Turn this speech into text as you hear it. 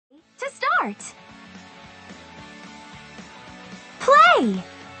start. Play!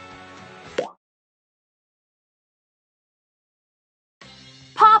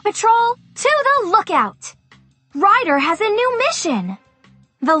 Paw Patrol, to the lookout! Ryder has a new mission.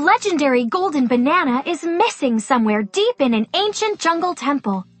 The legendary golden banana is missing somewhere deep in an ancient jungle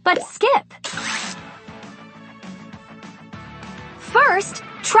temple. But Skip. First,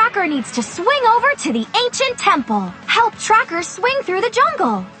 Tracker needs to swing over to the ancient temple. Help Tracker swing through the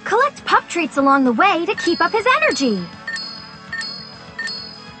jungle. Collect pup treats along the way to keep up his energy.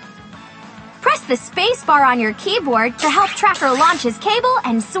 Press the space bar on your keyboard to help Tracker launch his cable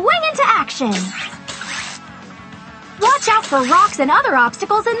and swing into action. Watch out for rocks and other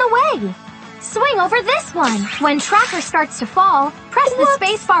obstacles in the way. Swing over this one. When Tracker starts to fall, press the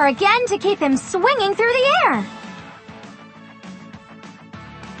space bar again to keep him swinging through the air.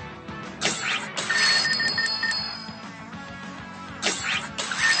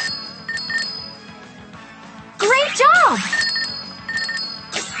 Great job!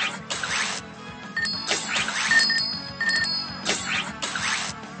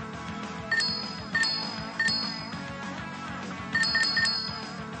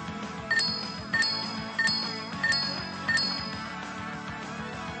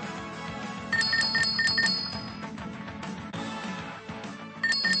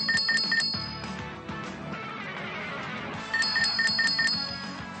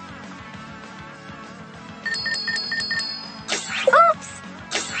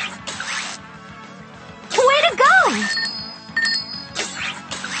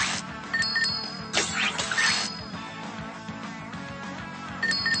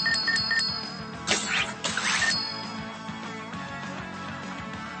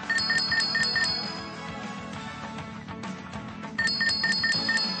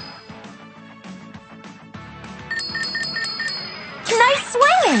 Nice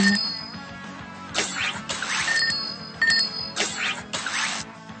swinging!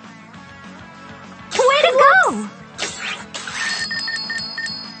 Way to go!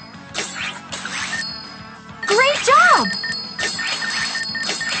 Great job!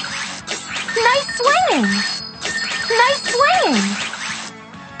 Nice swinging! Nice swinging!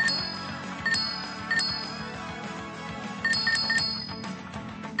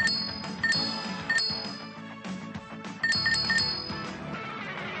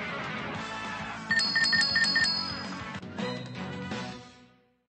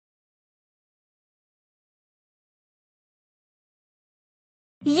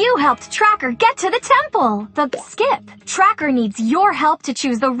 You helped Tracker get to the temple! But Skip, Tracker needs your help to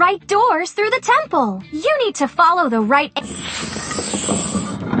choose the right doors through the temple. You need to follow the right...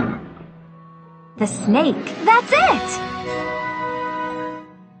 The snake. That's it!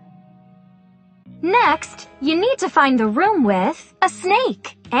 Next, you need to find the room with a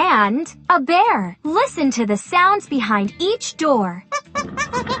snake and a bear. Listen to the sounds behind each door.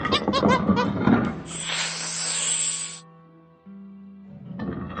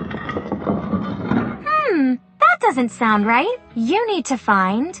 That doesn't sound right. You need to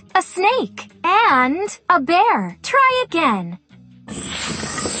find a snake and a bear. Try again.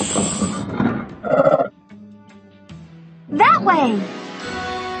 That way.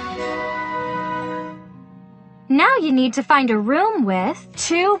 Now you need to find a room with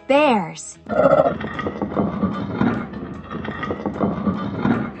 2 bears.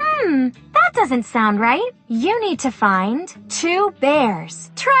 That doesn't sound right. You need to find 2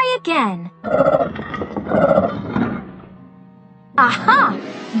 bears. Try again. Aha!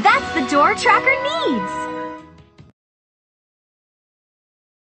 That's the door Tracker needs!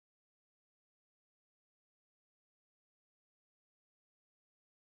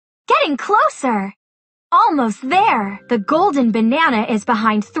 Getting closer! Almost there! The golden banana is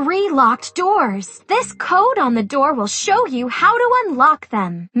behind 3 locked doors. This code on the door will show you how to unlock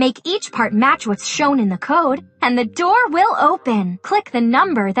them. Make each part match what's shown in the code, and the door will open. Click the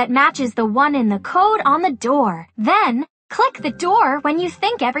number that matches the one in the code on the door. Then, click the door when you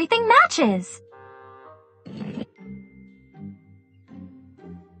think everything matches.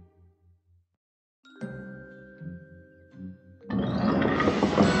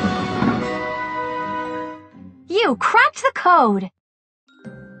 You cracked the code!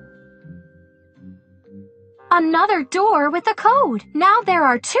 Another door with a code. Now there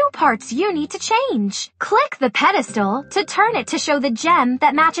are 2 parts you need to change. Click the pedestal to turn it to show the gem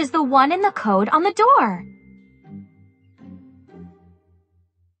that matches the one in the code on the door.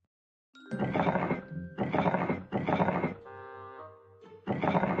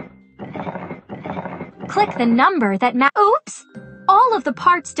 Click the number that Oops! All of the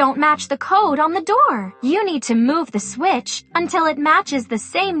parts don't match the code on the door. You need to move the switch until it matches the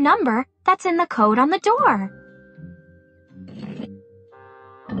same number that's in the code on the door.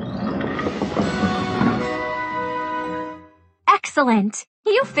 Excellent!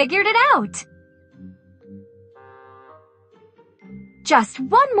 You figured it out! Just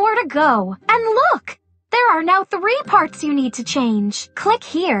one more to go. And look! There are now 3 parts you need to change. Click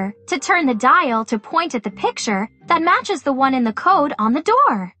here to turn the dial to point at the picture that matches the one in the code on the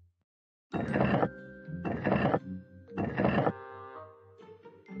door.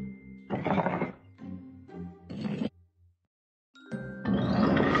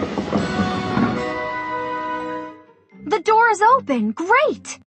 The door is open.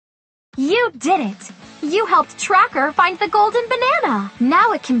 Great! You did it! You helped Tracker find the golden banana.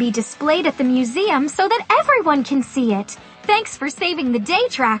 Now it can be displayed at the museum so that everyone can see it. Thanks for saving the day,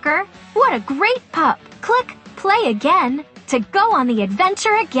 Tracker. What a great pup! Click Play Again to go on the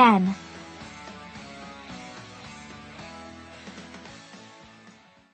adventure again.